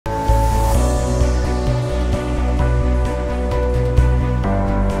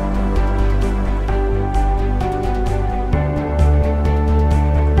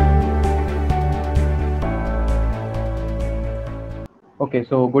Okay,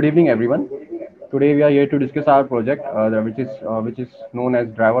 so good evening, everyone. Today we are here to discuss our project, which is known as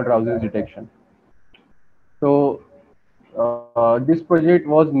driver drowsiness detection. So this project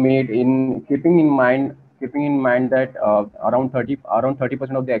was made in keeping in mind that around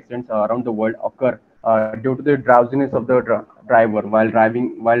 30% of the accidents around the world occur due to the drowsiness of the driver while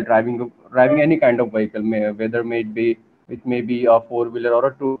driving any kind of vehicle, whether it may be a four wheeler or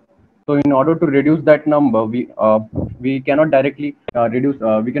a two. So in order to reduce that number, we cannot directly reduce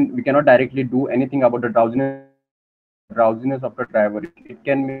we cannot directly do anything about the drowsiness of the driver. It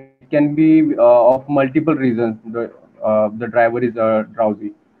can be of multiple reasons. The driver is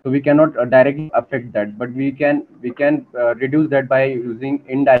drowsy, so we cannot directly affect that, but we can reduce that by using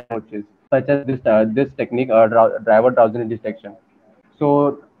indirect approaches such as this technique, driver drowsiness detection.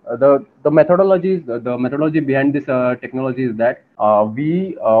 So the methodology behind this technology is that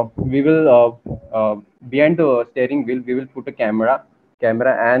we will behind the steering wheel we will put a camera,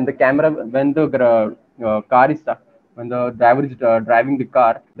 and the camera, when the car is stuck, when the driver is driving the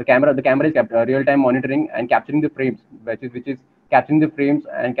car, the camera is real time monitoring and capturing the frames, which is capturing the frames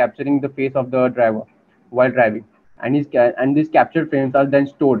and capturing the face of the driver while driving, and these captured frames are then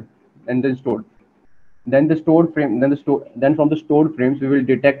stored. Then from the stored frames we will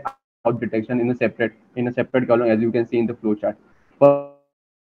detect eye and mouth detection in a separate column, as you can see in the flow chart. First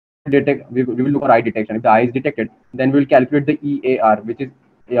we will look for eye detection. If the eye is detected, then we will calculate the EAR, which is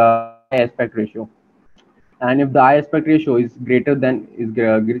eye aspect ratio. And if the eye aspect ratio is greater than is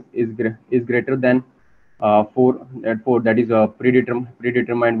greater than 4, that is a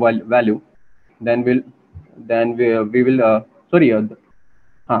predetermined value, then we will sorry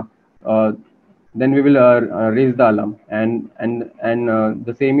huh, uh, then we will raise the alarm, and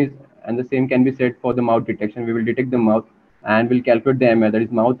the same can be said for the mouth detection. We will detect the mouth and will calculate the MA, that is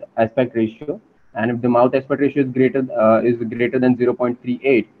mouth aspect ratio. And if the mouth aspect ratio is greater than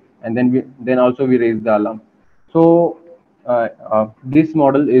 0.38, and then also we raise the alarm. So this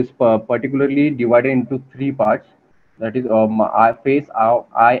model is particularly divided into three parts, that is face,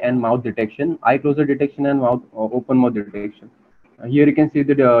 eye and mouth detection, eye closure detection, and mouth open mouth detection. Here you can see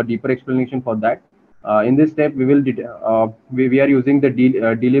the deeper explanation for that. In this step, we are using the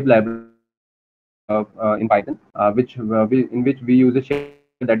dlib library in Python, in which we use a shell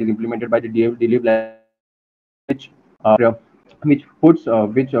that is implemented by the dlib library, which uh,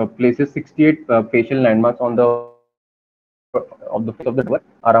 which places 68 facial landmarks on the of the face of the driver,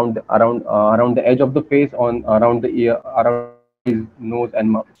 around the edge of the face, on around the ear, around the eyes, nose, and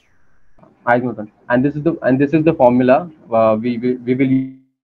mouth. Eyes, nose, and this is the formula we will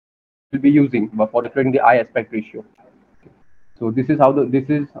be using for calculating the eye aspect ratio. So this is what is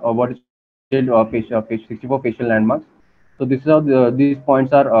called the detailed 64 facial landmarks. So this is how these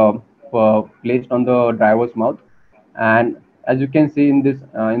points are placed on the driver's mouth, and as you can see in this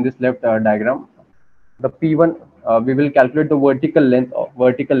left diagram, the P1, we will calculate the vertical length,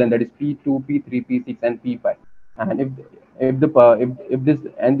 that is P2, P3, P6, and P5. And if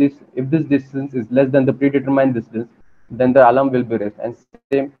this distance is less than the predetermined distance, then the alarm will be raised. And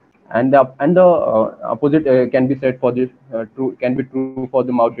same, and the opposite can be said for this can be true for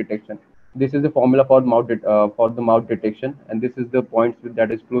the mouth detection. This is the formula for the mouth detection, and this is the points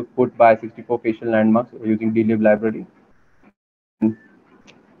that is put by 64 facial landmarks using dlib library. And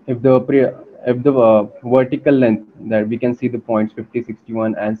if the vertical length, that we can see the points 50,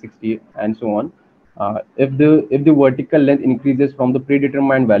 61, and 60, and so on. If the vertical length increases from the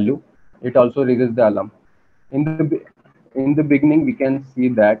predetermined value, it also raises the alarm. In the beginning, we can see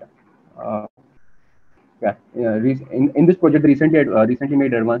that uh, in this project, recently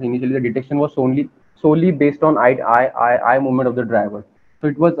made advance. Initially, the detection was solely based on eye movement of the driver. So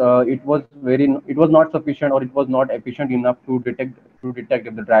it was not sufficient, or it was not efficient enough to detect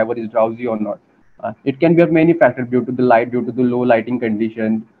if the driver is drowsy or not. It can be of many factors, due to the low lighting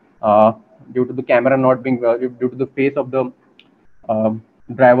condition, uh, due to the camera not being due to the face of the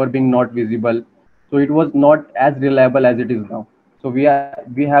driver being not visible. So it was not as reliable as it is now. So we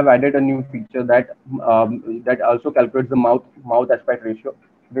have added a new feature that also calculates the mouth aspect ratio.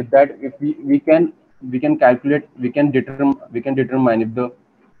 With that, if we can determine if the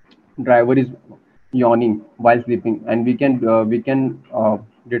driver is yawning while sleeping, and we can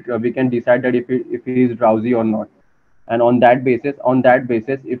decide that if he is drowsy or not. And on that basis,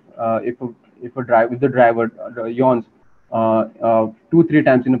 if the driver yawns 2-3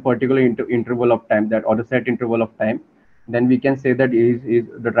 times in a particular interval of time, that or the set interval of time, then we can say that is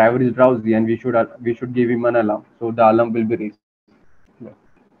the driver is drowsy, and we should give him an alarm, so the alarm will be raised.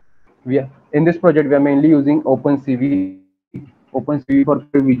 Yeah. In this project, we are mainly using OpenCV OpenCV for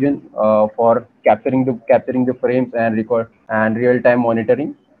computer vision for capturing the frames and record and real-time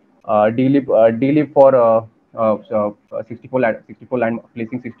monitoring. DLIP for 64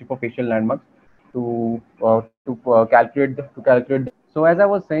 placing 64 facial landmarks to calculate. So as I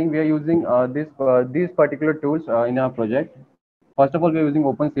was saying, we are using these particular tools in our project. First of all, we are using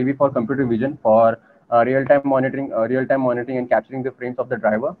OpenCV for computer vision for real-time monitoring and capturing the frames of the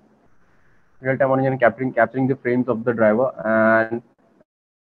driver. Real-time monitoring and capturing the frames of the driver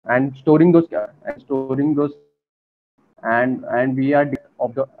and storing those and we are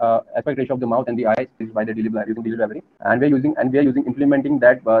of the aspect ratio of the mouth and the eyes is by the DLIB library using DLIB library, and we are using implementing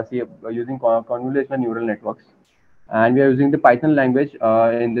that using convolutional neural networks, and we are using the Python language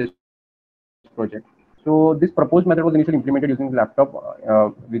in this project. So this proposed method was initially implemented using laptop,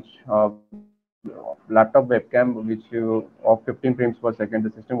 laptop webcam, which of 15 frames per second.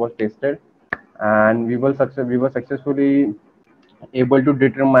 The system was tested, and we were successfully able to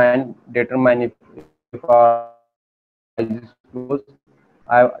determine if our eyes is closed,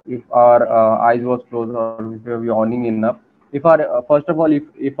 if our eyes was closed or if we are yawning enough. If our first of all,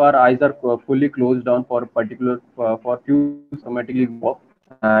 if our eyes are fully closed down for a particular for few seconds, the alarm will automatically go off,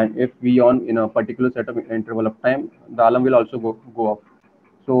 and if we yawn in a particular set of interval of time, the alarm will also go off.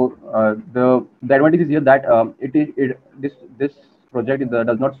 So the advantage is here that this project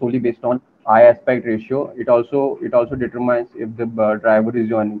does not solely based on eye aspect ratio. It also determines if the driver is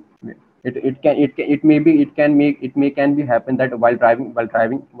yawning. It may be it may can be happen that while driving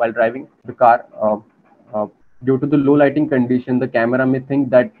the car, uh, due to the low lighting condition, the camera may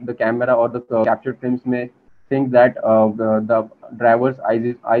think that the camera or the captured films may think that the driver's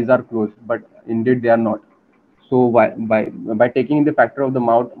eyes are closed, but indeed they are not. So by taking in the factor of the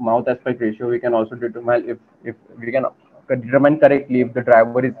mouth aspect ratio, we can also determine if we can determine correctly if the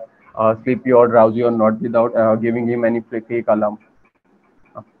driver is sleepy or drowsy or not without giving him any fake alarm.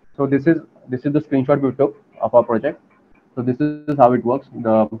 So this is the screenshot we took of our project. So this is how it works.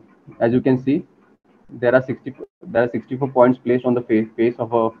 As you can see, there are 64 points placed on the face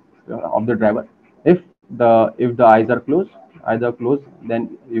of the driver. If the eyes are closed,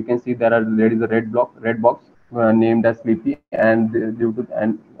 then you can see there is a red box named as sleepy, and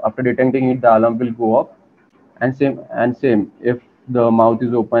after detecting it, the alarm will go off. And same if the mouth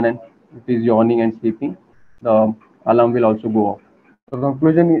is open and it is yawning and sleeping, the alarm will also go off. So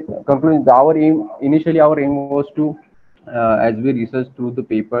conclusion, our aim was to, as we researched through the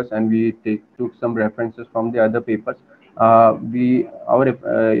papers and we took some references from the other papers, we our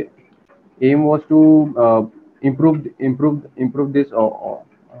aim was to improve this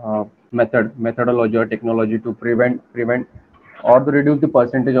methodology or technology to prevent or to reduce the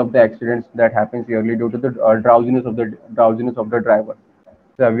percentage of the accidents that happens yearly due to the drowsiness of the driver.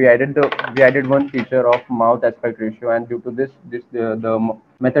 So we added one feature of mouth aspect ratio, and due to this the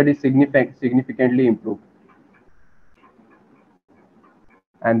method is significantly improved.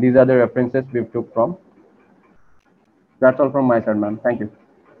 And these are the references we took from. That's all from my side, ma'am. Thank you.